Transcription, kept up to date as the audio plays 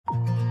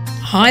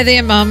Hi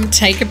there, Mum.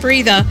 Take a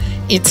breather.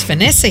 It's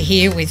Vanessa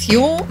here with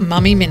your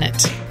Mummy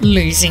Minute.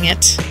 Losing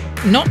it.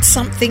 Not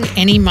something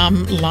any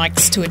mum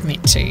likes to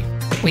admit to.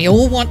 We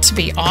all want to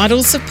be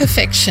idols of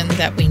perfection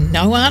that we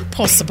know aren't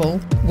possible.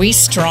 We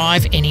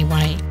strive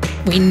anyway.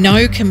 We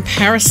know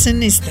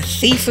comparison is the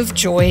thief of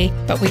joy,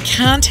 but we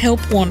can't help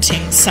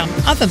wanting some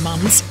other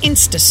mum's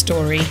Insta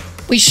story.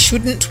 We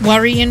shouldn't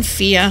worry and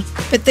fear,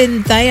 but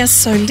then they are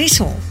so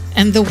little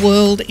and the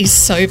world is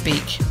so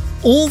big.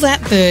 All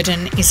that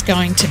burden is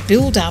going to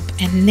build up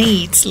and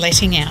needs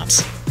letting out.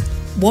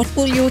 What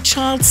will your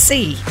child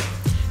see?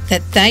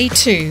 That they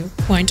too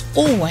won't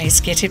always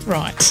get it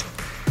right.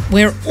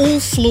 We're all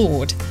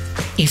flawed.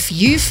 If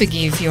you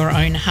forgive your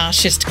own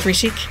harshest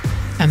critic,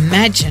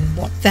 imagine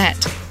what that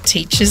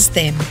teaches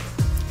them.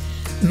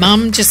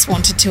 Mum just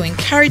wanted to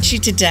encourage you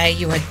today.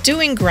 You are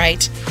doing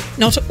great,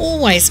 not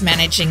always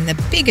managing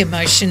the big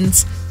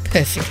emotions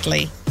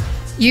perfectly.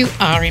 You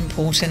are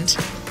important.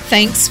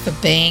 Thanks for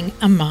being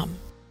a mum.